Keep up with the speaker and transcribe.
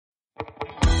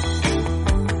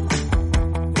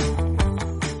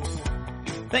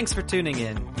Thanks for tuning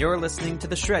in. You're listening to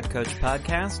the Shred Coach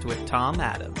podcast with Tom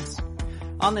Adams.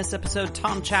 On this episode,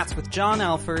 Tom chats with John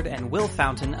Alford and Will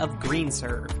Fountain of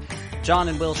GreenServ. John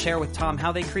and Will share with Tom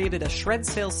how they created a shred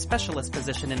sales specialist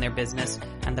position in their business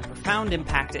and the profound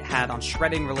impact it had on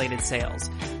shredding-related sales.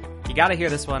 You gotta hear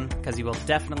this one, because you will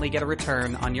definitely get a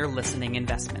return on your listening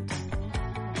investment.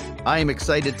 I am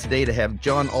excited today to have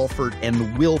John Alford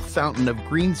and Will Fountain of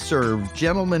GreenServ.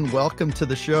 Gentlemen, welcome to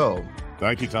the show.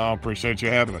 Thank you, Tom. Appreciate you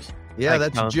having us. Yeah, Thank you,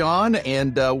 that's Tom. John.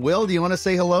 And Will, do you want to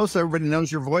say hello so everybody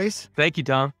knows your voice? Thank you,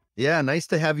 Tom. Yeah, nice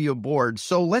to have you aboard.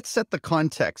 So let's set the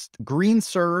context.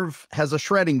 GreenServ has a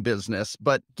shredding business,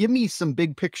 but give me some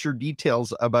big picture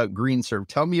details about GreenServ.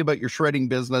 Tell me about your shredding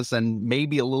business and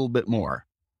maybe a little bit more.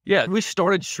 Yeah, we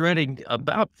started shredding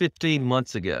about 15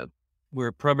 months ago.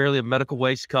 We're primarily a medical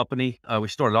waste company. We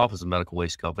started off as a medical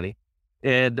waste company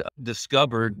and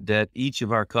discovered that each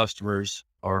of our customers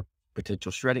are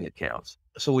potential shredding accounts.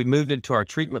 So we moved into our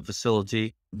treatment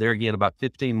facility there again about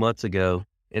 15 months ago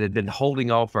and had been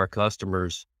holding off our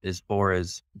customers as far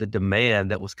as the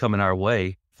demand that was coming our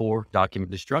way for document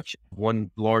destruction.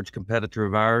 One large competitor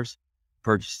of ours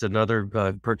purchased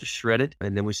shredded,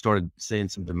 and then we started seeing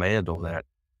some demand on that.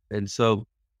 And so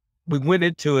we went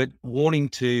into it wanting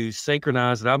to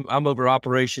synchronize it. I'm over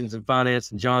operations and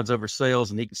finance, and John's over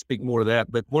sales, and he can speak more to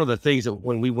that. But one of the things that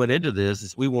when we went into this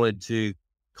is we wanted to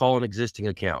call on existing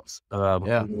accounts. We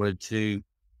wanted to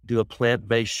do a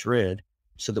plant-based shred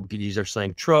so that we could use our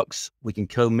same trucks. We can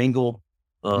commingle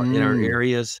in our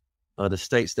areas, the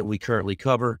states that we currently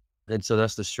cover. And so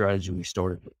that's the strategy we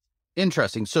started with.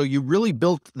 Interesting. So you really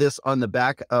built this on the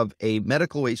back of a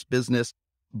medical waste business,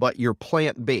 but you're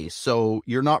plant-based. So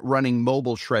you're not running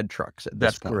mobile shred trucks at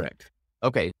this That's point. correct.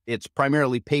 Okay. It's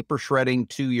primarily paper shredding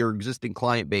to your existing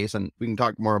client base. And we can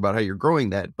talk more about how you're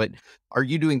growing that, but are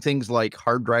you doing things like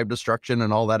hard drive destruction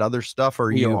and all that other stuff?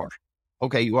 Or We are.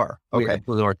 Okay, you are. Okay.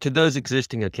 We are to those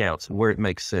existing accounts where it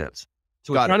makes sense.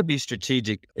 So we're Got trying to be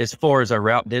strategic as far as our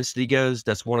route density goes.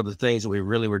 That's one of the things that we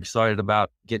really were excited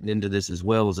about getting into this as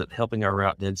well, is that helping our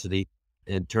route density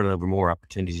and turning over more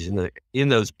opportunities in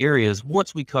those areas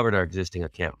once we covered our existing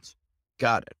accounts.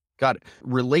 Got it.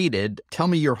 Related, tell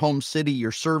me your home city,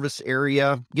 your service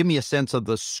area. Give me a sense of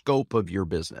the scope of your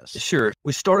business. Sure.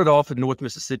 We started off in North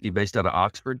Mississippi, based out of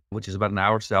Oxford, which is about an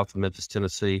hour south of Memphis,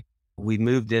 Tennessee. We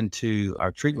moved into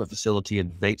our treatment facility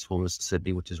in Batesville,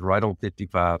 Mississippi, which is right on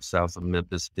 55 south of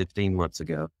Memphis 15 months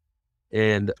ago.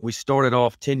 And we started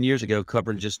off 10 years ago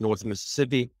covering just North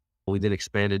Mississippi. We then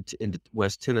expanded into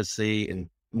West Tennessee and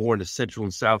more into Central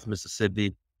and South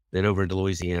Mississippi, then over into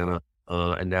Louisiana.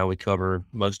 And now we cover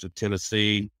most of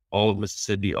Tennessee, all of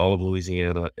Mississippi, all of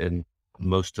Louisiana, and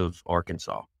most of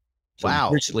Arkansas. So Wow.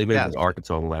 we recently moved to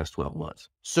Arkansas in the last 12 months.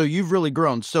 So you've really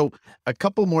grown. So a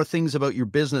couple more things about your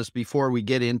business before we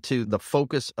get into the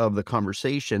focus of the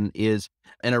conversation is,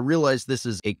 and I realize this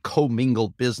is a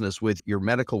commingled business with your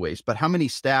medical waste, but how many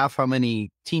staff, how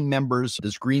many team members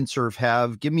does GreenServ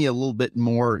have? Give me a little bit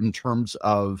more in terms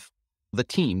of the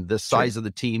team, the size of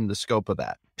the team, the scope of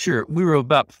that. Sure. We were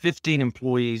about 15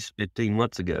 employees 15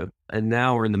 months ago, and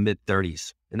now we're in the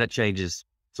mid-30s. And that changes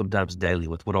sometimes daily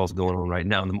with what all's going on right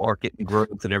now in the market and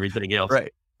growth and everything else.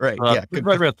 Right. Yeah. We're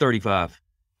right around 35.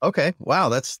 Okay. Wow.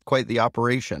 That's quite the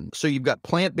operation. So you've got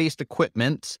plant-based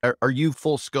equipment. Are you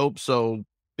full scope? So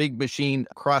big machine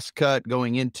cross-cut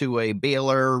going into a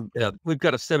baler. Yeah. We've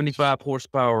got a 75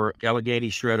 horsepower Allegheny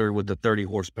shredder with a 30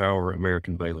 horsepower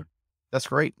American baler. That's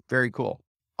great. Very cool.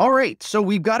 All right. So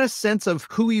we've got a sense of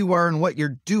who you are and what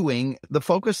you're doing. The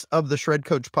focus of the Shred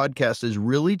Coach podcast is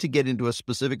really to get into a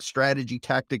specific strategy,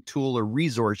 tactic, tool, or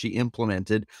resource you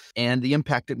implemented and the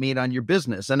impact it made on your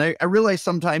business. And I realize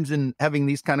sometimes in having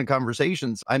these kind of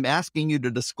conversations, I'm asking you to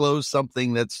disclose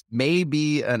something that's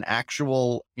maybe an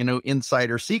actual,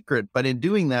 insider secret. But in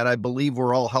doing that, I believe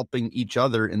we're all helping each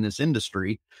other in this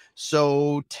industry.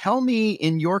 So tell me,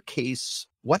 in your case,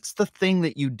 what's the thing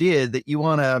that you did that you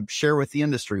want to share with the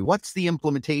industry? What's the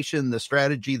implementation, the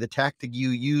strategy, the tactic you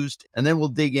used? And then we'll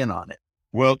dig in on it.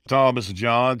 Well, Tom, this is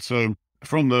John. So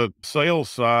from the sales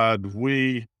side,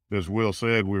 we, as Will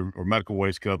said, we're medical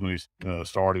waste companies,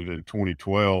 started in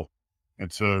 2012.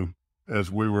 And so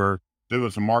as we were doing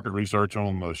some market research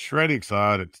on the shredding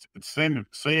side, it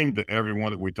seemed that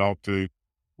everyone that we talked to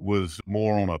was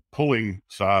more on a pulling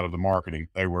side of the marketing.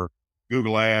 They were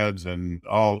Google ads and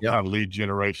all kind of lead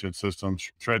generation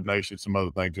systems, Shred Nation, some other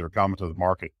things that are common to the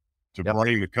market to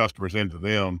bring the customers into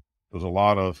them. There's a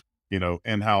lot of,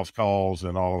 in-house calls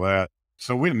and all of that.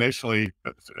 So we initially,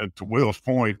 to Will's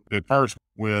point, at first,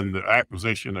 when the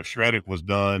acquisition of Shredded was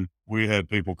done, we had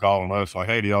people calling us like,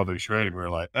 hey, do y'all do shredding? We were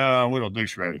like, no, we don't do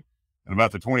shredding. And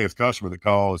about the 20th customer that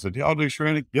called and said, "Y'all do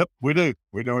shredding?" "Yep, we do.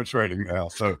 We're doing shredding now."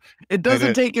 So It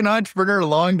doesn't take an entrepreneur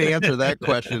long to answer that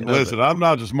question, does listen, it? I'm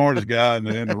not the smartest guy in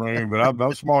the room, but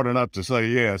I'm smart enough to say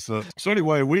yes. So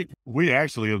anyway, we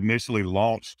actually initially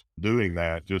launched doing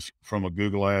that just from a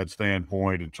Google ad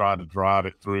standpoint and trying to drive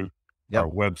it through Yep. our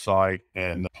website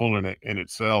and pulling it in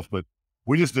itself. But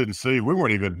we just didn't see, we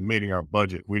weren't even meeting our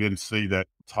budget. We didn't see that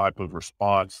type of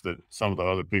response that some of the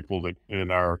other people that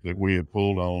we had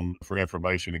pulled on for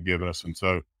information had given us. And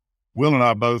so Will and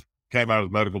I both came out of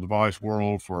the medical device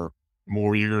world for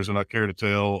more years than I care to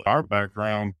tell. Our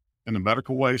background in the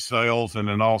medical waste sales and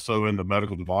then also in the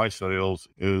medical device sales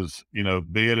is,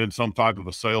 being in some type of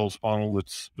a sales funnel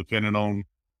that's depending on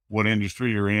what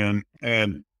industry you're in,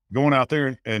 and going out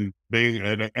there and being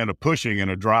and a pushing and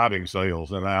a driving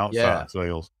sales and outside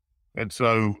sales. And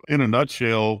so in a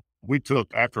nutshell, we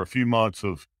took, after a few months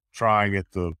of trying it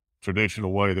the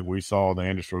traditional way that we saw in the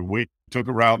industry, we took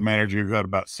a route manager who got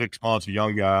about 6 months, a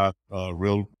young guy,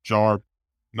 real sharp,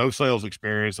 no sales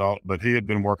experience, but he had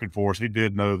been working for us. He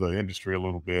did know the industry a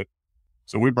little bit.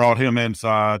 So we brought him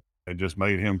inside and just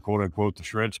made him, quote unquote, the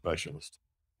shred specialist.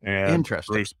 And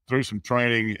Interesting. through some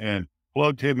training and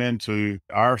plugged him into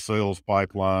our sales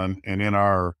pipeline and in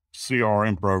our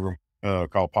CRM program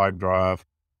called Pipe Drive.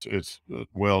 It's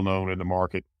well known in the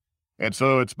market. And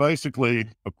so it's basically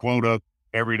a quota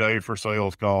every day for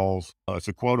sales calls. It's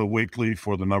a quota weekly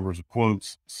for the numbers of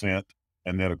quotes sent,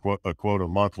 and then a quota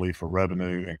monthly for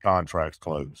revenue and contracts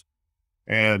closed.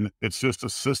 And it's just a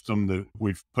system that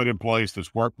we've put in place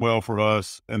that's worked well for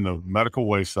us in the medical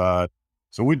waste side.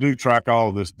 So we do track all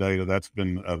of this data. That's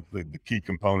been the key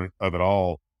component of it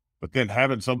all. But then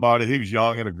having somebody, he was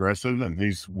young and aggressive and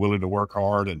he's willing to work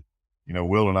hard. And,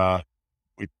 Will and I,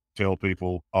 we tell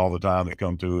people all the time that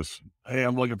come to us, "Hey,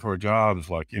 I'm looking for a job." It's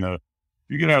like, if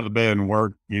you get out of the bed and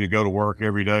work, go to work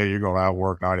every day, you're going to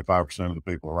outwork 95% of the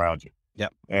people around you.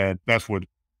 Yep. And that's what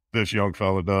this young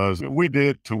fella does. We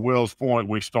did, to Will's point,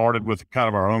 we started with kind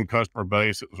of our own customer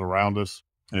base that was around us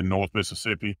in North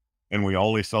Mississippi. And we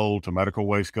only sold to medical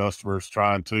waste customers,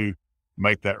 trying to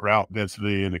make that route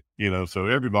density. And, so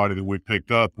everybody that we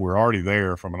picked up, we're already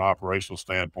there from an operational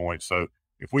standpoint. So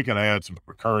if we can add some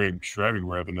recurring shredding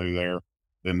revenue there,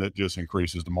 then that just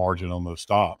increases the margin on those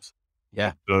stops.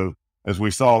 Yeah. So as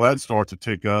we saw that start to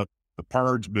tick up, the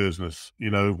purge business,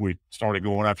 we started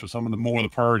going after some of the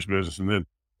purge business. And then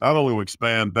not only we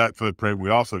expand that footprint, we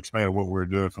also expanded what we were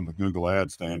doing from the Google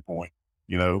ad standpoint,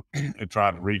 and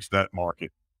trying to reach that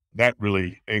market. That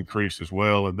really increased as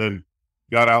well. And then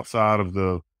got outside of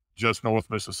the just North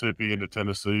Mississippi into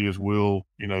Tennessee, as Will,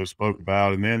 spoke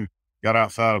about, and then got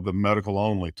outside of the medical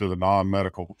only to the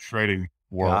non-medical shredding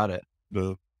world. Got it.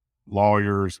 The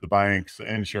lawyers, the banks,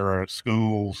 the insurance,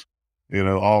 schools,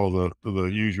 all of the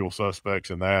usual suspects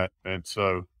in that. And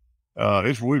so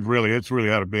it's really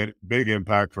had a big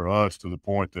impact for us, to the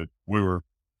point that we were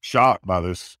shocked by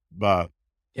this,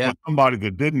 somebody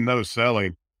that didn't know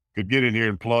selling could get in here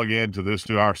and plug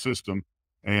to our system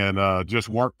and just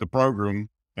work the program,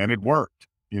 and it worked,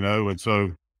 and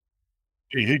so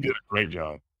he did a great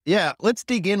job. Yeah, let's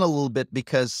dig in a little bit,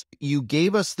 because you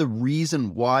gave us the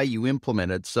reason why you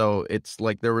implemented. So it's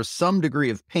like there was some degree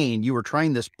of pain. You were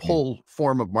trying this pull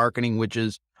form of marketing, which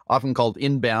is often called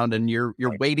inbound, and you're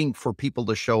waiting for people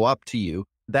to show up to you.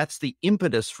 That's the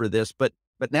impetus for this.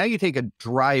 But now you take a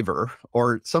driver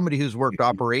or somebody who's worked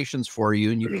operations for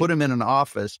you and you put him in an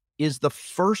office. Is the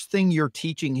first thing you're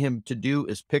teaching him to do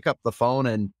is pick up the phone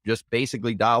and just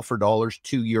basically dial for dollars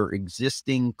to your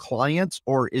existing clients?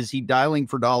 Or is he dialing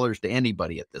for dollars to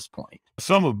anybody at this point?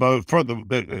 Some of both.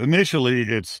 Initially,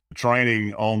 it's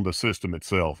training on the system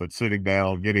itself. It's sitting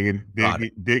down, digging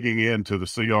into the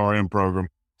CRM program,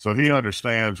 so he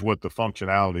understands what the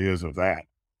functionality is of that.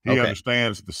 He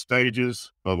understands the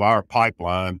stages of our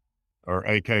pipeline, or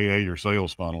AKA your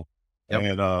sales funnel,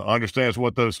 and understands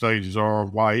what those stages are,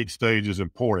 why each stage is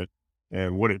important,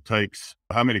 and what it takes,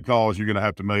 how many calls you're going to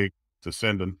have to make to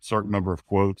send a certain number of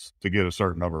quotes to get a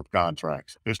certain number of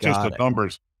contracts. It's just the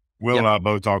numbers. Will and I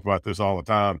both talk about this all the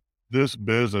time. This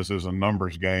business is a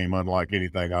numbers game, unlike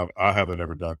anything I haven't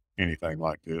ever done anything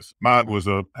like this. Mine was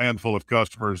a handful of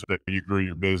customers that you grew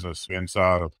your business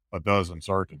inside of a dozen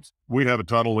surgeons. We have a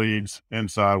ton of leads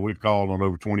inside. We've called on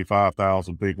over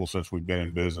 25,000 people since we've been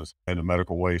in business in the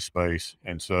medical waste space.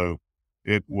 And so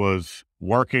it was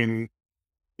working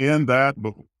in that,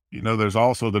 but there's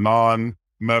also the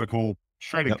non-medical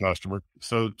shredding customer.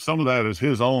 So some of that is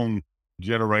his own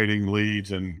generating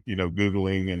leads and,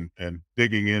 Googling and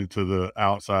digging into the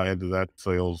outside, into that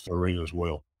sales arena as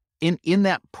well. In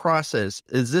that process,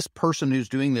 is this person who's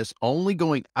doing this only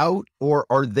going out, or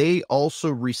are they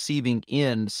also receiving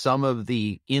in some of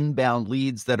the inbound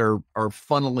leads that are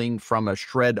funneling from a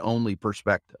shred only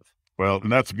perspective? Well,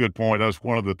 and that's a good point. That's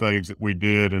one of the things that we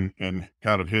did in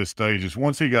kind of his stages.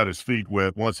 Once he got his feet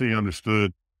wet, once he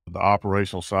understood the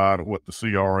operational side of what the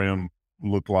CRM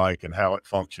looked like and how it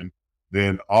functioned,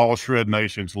 then all Shred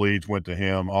Nation's leads went to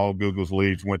him. All Google's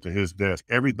leads went to his desk.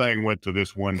 Everything went to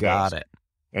this one Got desk. it.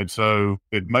 And so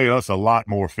it made us a lot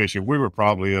more efficient. We were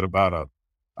probably at about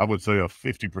I would say a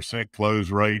 50% close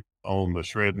rate on the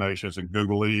Shred Nations and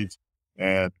Google leads.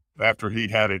 And after he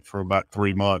had it for about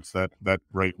 3 months, that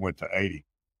rate went to 80.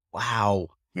 Wow.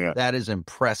 Yeah. That is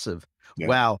impressive. Yeah.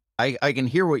 Wow. I can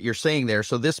hear what you're saying there.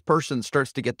 So this person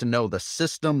starts to get to know the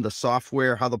system, the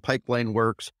software, how the pipeline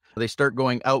works. They start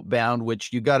going outbound,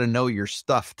 which you got to know your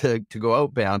stuff to go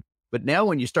outbound. But now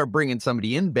when you start bringing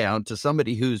somebody inbound to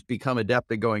somebody who's become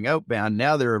adept at going outbound,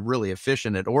 now they're really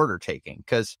efficient at order taking,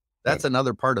 because that's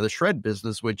another part of the shred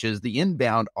business, which is the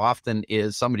inbound often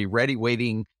is somebody ready,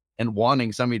 waiting, and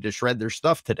wanting somebody to shred their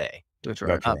stuff today. That's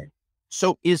right. That's right.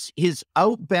 So is his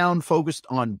outbound focused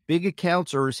on big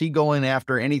accounts, or is he going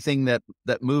after anything that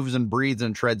moves and breathes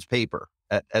and shreds paper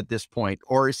at this point?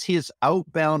 Or is his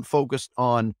outbound focused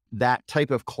on that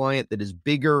type of client that is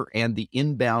bigger and the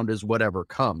inbound is whatever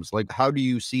comes? Like, how do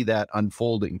you see that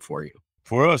unfolding for you?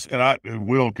 For us, and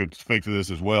Will could speak to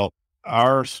this as well,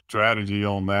 our strategy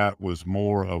on that was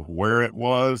more of where it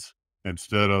was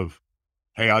instead of,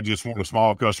 hey, I just want a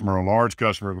small customer or a large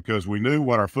customer, because we knew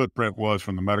what our footprint was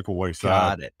from the medical waste side.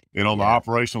 Got it. And on the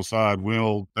operational side,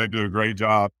 they do a great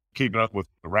job keeping up with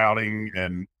the routing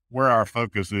and where our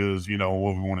focus is,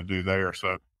 what we want to do there.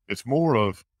 So it's more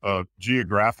of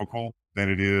geographical than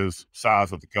it is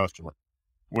size of the customer.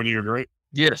 Wouldn't you agree?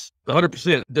 Yes,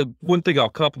 100%. The one thing I'll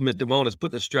compliment them on is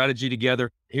put the strategy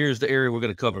together. Here's the area we're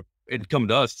going to cover, and come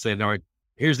to us saying, all right,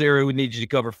 here's the area we need you to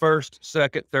cover first,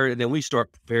 second, third, and then we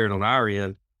start preparing on our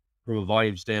end from a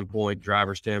volume standpoint,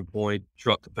 driver standpoint,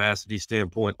 truck capacity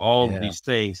standpoint, all of these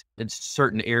things in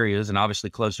certain areas, and obviously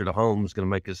closer to home is going to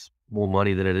make us more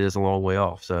money than it is a long way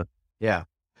off. So, yeah.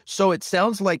 So it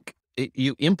sounds like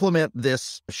you implement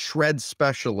this shred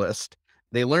specialist.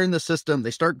 They learn the system,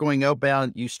 they start going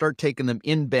outbound, you start taking them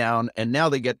inbound, and now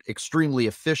they get extremely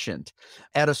efficient.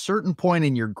 At a certain point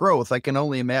in your growth, I can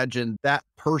only imagine that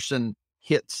person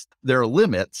hits their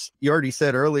limits. You already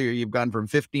said earlier, you've gone from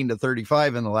 15 to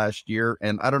 35 in the last year,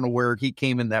 and I don't know where he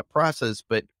came in that process,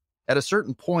 but at a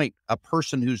certain point, a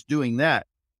person who's doing that,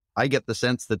 I get the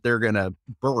sense that they're going to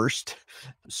burst.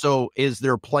 So is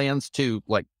there plans to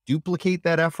like duplicate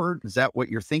that effort? Is that what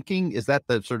you're thinking? Is that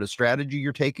the sort of strategy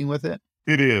you're taking with it?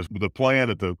 It is. The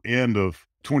plan at the end of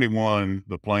 21,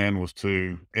 the plan was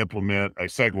to implement a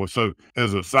second one. So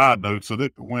as a side note, so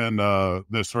that when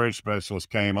this shred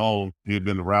specialist came on, he had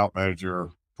been the route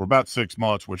manager for about 6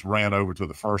 months, which ran over to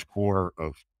the first quarter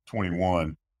of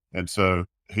 21. And so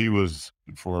he was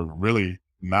for really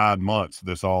 9 months,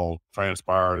 this all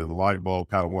transpired, and the light bulb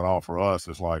kind of went off for us.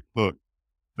 It's like, look,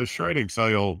 the shredding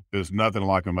sale is nothing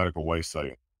like a medical waste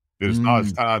sale. It is not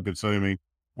as time consuming.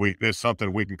 It's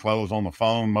something we can close on the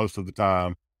phone most of the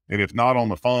time. And if not on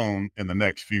the phone, in the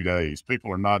next few days,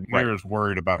 people are not near as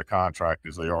worried about a contract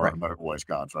as they are a medical waste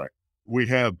contract. We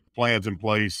have plans in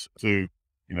place to,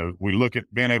 we look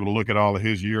at being able to look at all of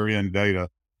his year-end data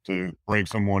to bring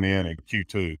someone in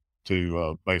Q2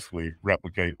 to basically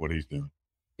replicate what he's doing.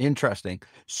 Interesting.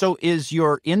 So is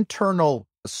your internal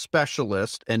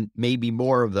specialist, and maybe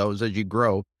more of those as you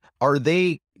grow, are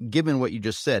they, given what you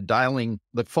just said, dialing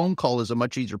the phone call is a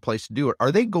much easier place to do it?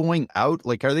 Are they going out?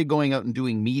 Like, are they going out and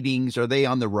doing meetings? Are they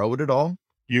on the road at all?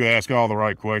 You ask all the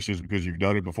right questions because you've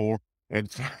done it before.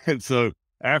 And so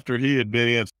after he had been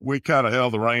in, we kind of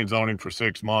held the reins on him for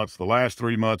 6 months. The last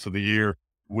 3 months of the year,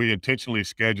 we intentionally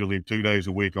scheduled him 2 days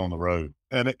a week on the road.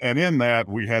 And in that,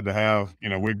 we had to have,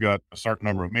 we've got a certain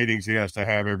number of meetings he has to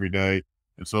have every day.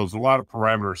 And so there's a lot of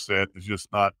parameters set. It's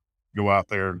just not go out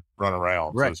there and run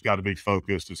around. Right. So it's got to be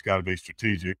focused. It's got to be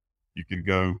strategic. You can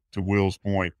go to Will's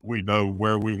point. We know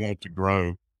where we want to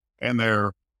grow. And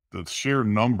the sheer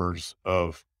numbers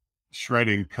of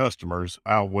shredding customers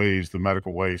outweighs the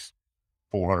medical waste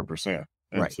 400%.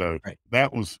 And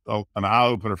that was an eye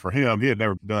opener for him. He had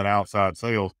never done outside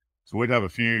sales. So we'd have a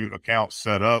few accounts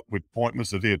set up with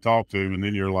appointments that he had talked to. And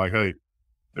then you're like, hey,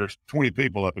 there's 20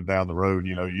 people up and down the road,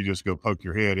 you just go poke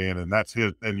your head in, and that's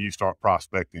his, and you start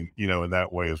prospecting, in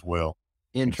that way as well.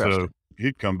 Interesting. And so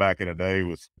he'd come back in a day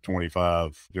with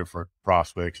 25 different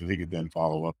prospects that he could then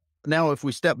follow up. now if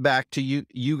we step back to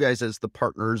you guys as the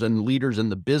partners and leaders in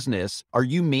the business, are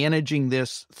you managing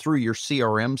this through your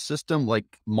CRM system,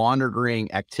 like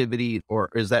monitoring activity, or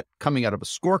is that coming out of a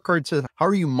scorecard system? How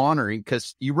are you monitoring?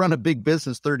 Because you run a big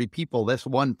business, 30 people, that's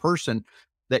one person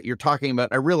that you're talking about.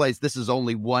 I realize this is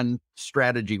only one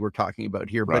strategy we're talking about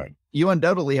here, but you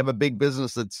undoubtedly have a big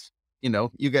business that's,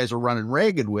 you guys are running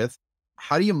ragged with.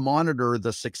 How do you monitor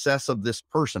the success of this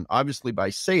person? Obviously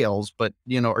by sales, but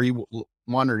are you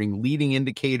monitoring leading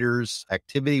indicators,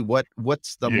 activity?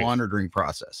 What's the monitoring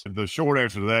process? The short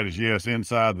answer to that is yes,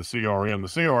 inside the CRM.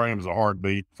 The CRM is a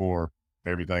heartbeat for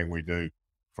everything we do,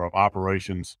 from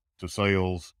operations to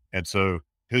sales. And so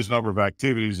his number of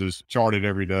activities is charted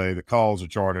every day. The calls are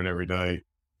charted every day.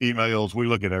 Emails, we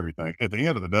look at everything. At the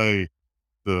end of the day,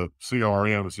 the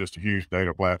CRM is just a huge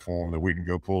data platform that we can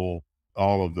go pull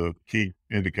all of the key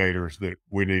indicators that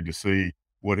we need to see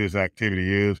what his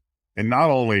activity is. And not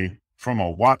only from a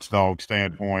watchdog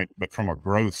standpoint, but from a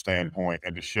growth standpoint,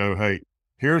 and to show, hey,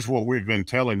 here's what we've been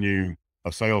telling you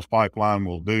a sales pipeline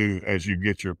will do as you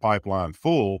get your pipeline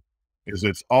full, is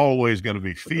it's always going to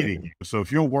be feeding you. So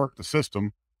if you'll work the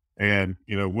system, and,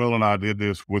 Will and I did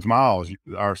this with Miles,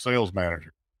 our sales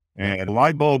manager, and the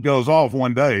light bulb goes off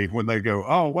one day when they go,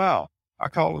 oh, wow, I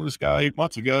called this guy 8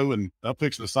 months ago and I'm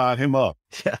fixing to sign him up.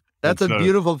 Yeah. That's a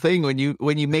beautiful thing when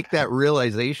you make that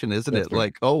realization, isn't it?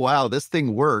 Like, oh, wow, this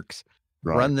thing works.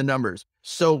 Run the numbers.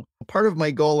 So part of my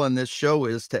goal on this show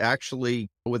is to actually,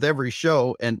 with every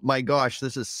show, and my gosh,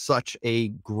 this is such a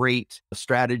great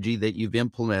strategy that you've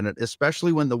implemented,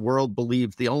 especially when the world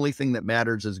believes the only thing that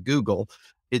matters is Google.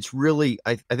 It's really,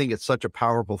 I think it's such a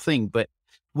powerful thing, but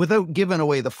without giving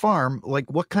away the farm, like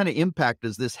what kind of impact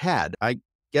has this had? I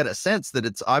get a sense that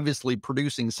it's obviously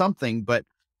producing something, but,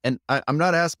 and I'm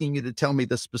not asking you to tell me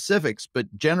the specifics, but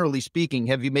generally speaking,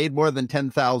 have you made more than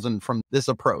 10,000 from this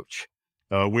approach?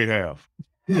 We have.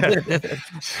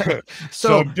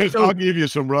 So I'll give you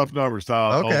some rough numbers,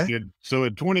 Tom. Okay. So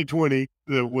in 2020,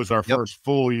 it was our first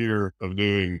full year of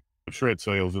doing shred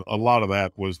sales. A lot of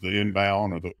that was the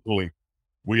inbound or the pulling.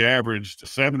 We averaged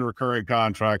 7 recurring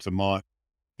contracts a month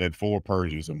and 4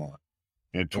 purges a month.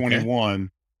 In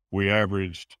 21, we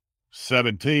averaged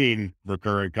 17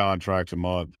 recurring contracts a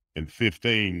month and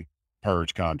 15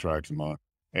 purge contracts a month.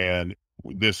 And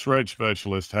this shred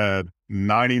specialist had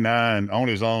 99 on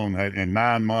his own, in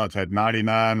 9 months, had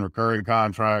 99 recurring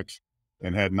contracts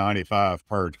and had 95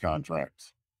 purge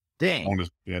contracts. Dang.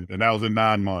 And that was in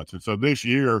 9 months. And so this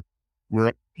year,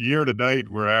 year to date,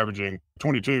 we're averaging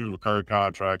 22 recurring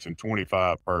contracts and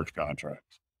 25 purge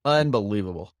contracts.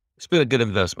 Unbelievable. It's been a good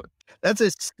investment. That's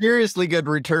a seriously good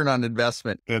return on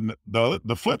investment. And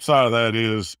the flip side of that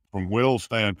is, from Will's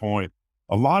standpoint,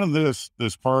 a lot of this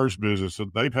purge business,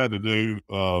 they've had to do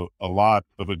a lot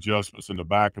of adjustments in the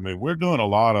back. I mean, we're doing a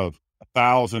lot of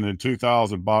 1,000 and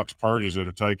 2,000 box purges that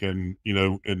are taken,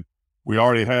 and we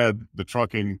already had the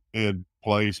trucking in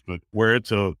place, but where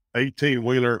it's a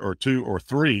 18-wheeler or 2 or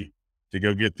 3 to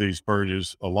go get these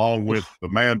purges, along with the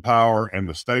manpower and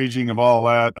the staging of all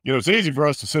that. It's easy for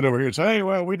us to sit over here and say, hey,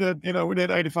 well, we did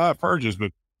 85 purges.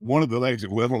 But one of the things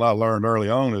that Will and I learned early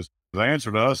on is the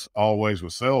answer to us always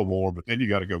was sell more, but then you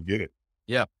got to go get it.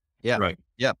 Yeah. Yeah. Right.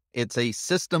 Yeah. It's a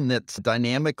system that's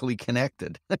dynamically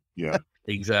connected. Yeah,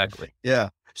 exactly. Yeah.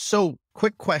 So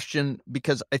quick question,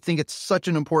 because I think it's such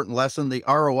an important lesson. The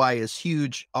ROI is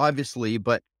huge, obviously,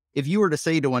 but if you were to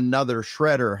say to another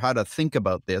shredder how to think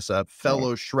about this, a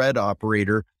fellow shred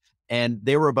operator, and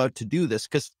they were about to do this,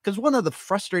 because one of the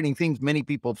frustrating things many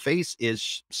people face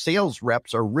is sales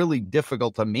reps are really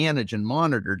difficult to manage and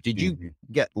monitor. Did you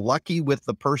get lucky with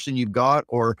the person you got,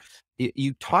 or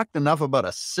you talked enough about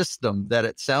a system that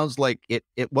it sounds like it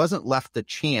wasn't left a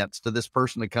chance to this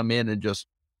person to come in and just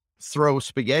throw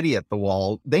spaghetti at the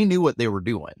wall? They knew what they were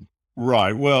doing.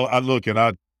 Right. Well,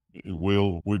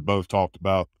 we both talked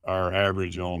about our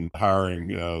average on hiring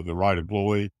the right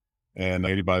employee, and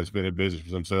anybody that's been in business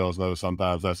for themselves knows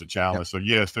sometimes that's a challenge. So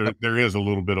yes, there is a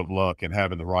little bit of luck in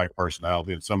having the right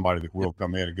personality and somebody that will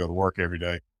come in and go to work every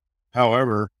day.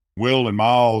 However, Will and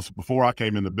Miles, before I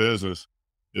came in the business,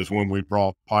 is when we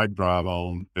brought Pipe Drive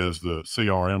on as the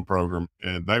CRM program,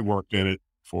 and they worked in it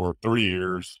for 3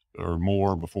 years or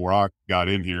more before I got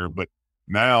in here. But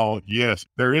now, yes,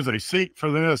 there is a seat for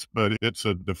this, but it's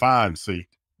a defined seat.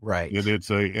 Right. And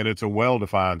it's a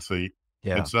well-defined seat.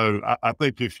 Yeah. And so I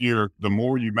think the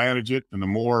more you manage it and the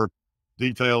more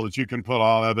detail that you can put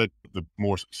on of it, the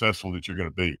more successful that you're going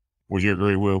to be. Would you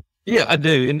agree, Will? Yeah, I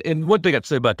do. And one thing I'd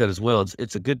say about that as well,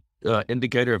 it's a good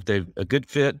indicator if they're a good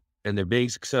fit and they're being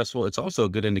successful. It's also a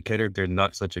good indicator if they're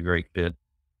not such a great fit.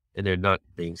 and they're not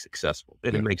being successful.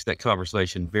 And it makes that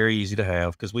conversation very easy to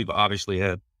have because we've obviously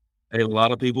had a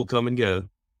lot of people come and go,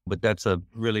 but that's a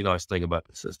really nice thing about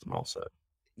the system also.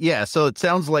 Yeah. So it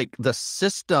sounds like the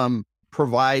system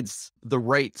provides the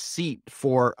right seat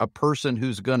for a person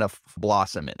who's going to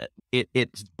blossom in it.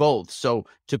 It's both. So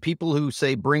to people who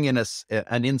say bring in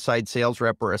an inside sales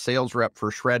rep or a sales rep for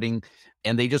shredding,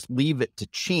 and they just leave it to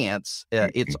chance,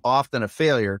 it's often a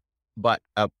failure. But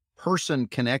a person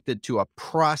connected to a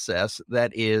process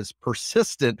that is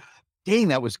persistent. Dang,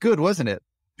 that was good, wasn't it?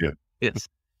 Yeah. Yes.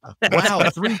 Wow,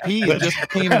 3P just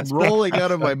came rolling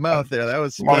out of my mouth there. That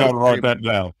was. I want to write that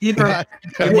down.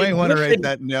 I might want to write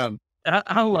that down.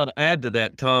 I want to add to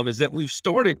that, Tom, is that we've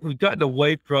gotten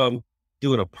away from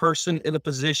doing a person in a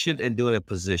position and doing a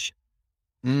position.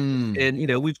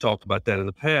 And, we've talked about that in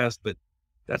the past, but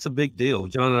that's a big deal.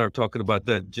 John and I were talking about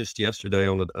that just yesterday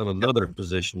on another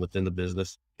position within the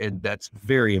business. And that's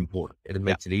very important. And it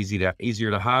makes it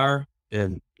easier to hire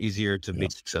and easier to be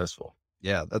successful.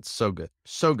 Yeah, that's so good.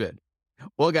 So good.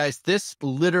 Well, guys, this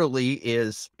literally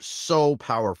is so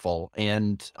powerful,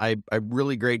 and I'm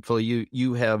really grateful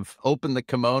you have opened the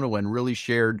kimono and really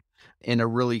shared in a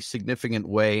really significant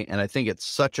way, and I think it's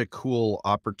such a cool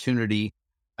opportunity.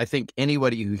 I think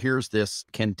anybody who hears this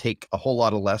can take a whole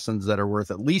lot of lessons that are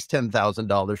worth at least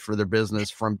 $10,000 for their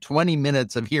business from 20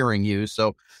 minutes of hearing you,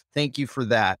 so thank you for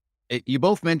that. You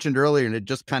both mentioned earlier, and it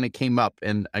just kind of came up,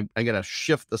 and I'm going to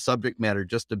shift the subject matter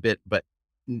just a bit, but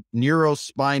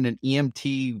neurospine and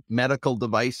EMT medical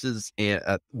devices.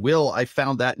 Will, I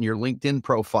found that in your LinkedIn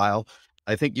profile.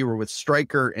 I think you were with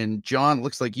Stryker, and John,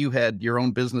 looks like you had your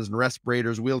own business in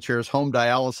respirators, wheelchairs, home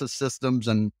dialysis systems,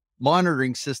 and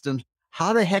monitoring systems.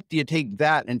 How the heck do you take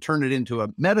that and turn it into a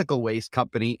medical waste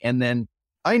company? And then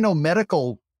I know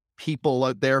medical people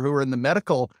out there who are in the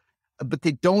medical, but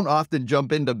they don't often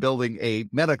jump into building a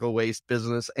medical waste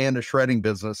business and a shredding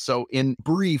business. So in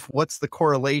brief, what's the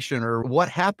correlation or what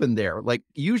happened there? Like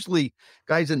usually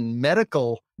guys in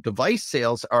medical device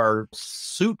sales are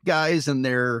suit guys and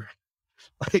they're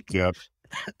like,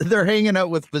 they're hanging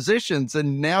out with physicians,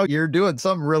 and now you're doing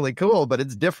something really cool, but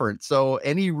it's different. So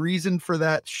any reason for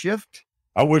that shift?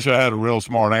 I wish I had a real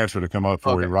smart answer to come up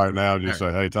for you right now. Just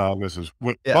say, hey, Tom, this is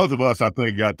what both of us, I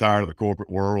think, got tired of the corporate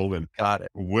world. And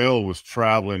Will was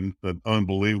traveling an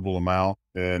unbelievable amount.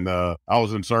 And I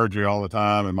was in surgery all the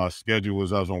time, and my schedule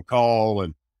was I was on call.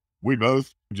 And we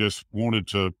both just wanted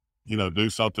to, do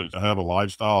something to have a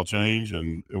lifestyle change.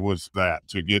 And it was that,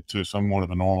 to get to somewhat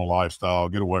of a normal lifestyle,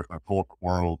 get away from the corporate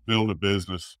world, build a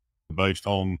business based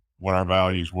on what our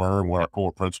values were and what our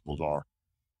core principles are.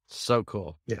 So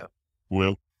cool. Yeah.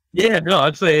 Will? Yeah, no,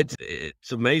 I'd say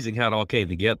it's amazing how it all came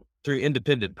together through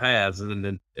independent paths. And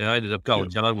then I ended up calling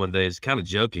John one day, kind of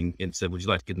joking, and said, would you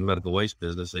like to get in the medical waste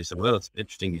business? They said, well, it's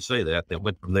interesting you say that. They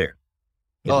went from there.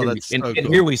 And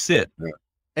here we sit. Yeah.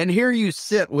 And here you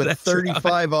sit with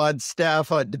 35 odd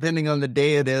staff, depending on the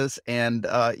day it is. And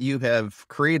you have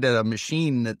created a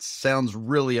machine that sounds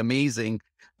really amazing,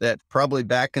 that probably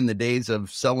back in the days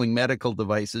of selling medical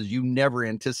devices, you never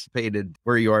anticipated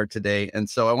where you are today. And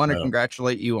so I want to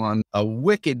congratulate you on a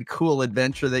wicked cool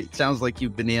adventure that sounds like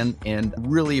you've been in, and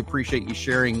really appreciate you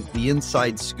sharing the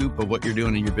inside scoop of what you're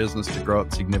doing in your business to grow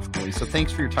it significantly. So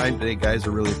thanks for your time today, guys.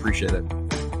 I really appreciate it.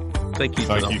 Thank you,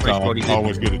 Tom.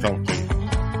 Always good to talk to you.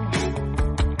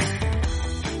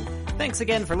 Thanks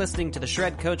again for listening to the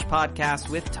Shred Coach podcast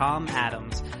with Tom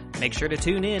Adams. Make sure to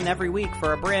tune in every week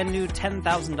for a brand new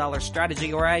 $10,000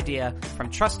 strategy or idea from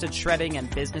trusted shredding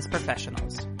and business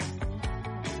professionals.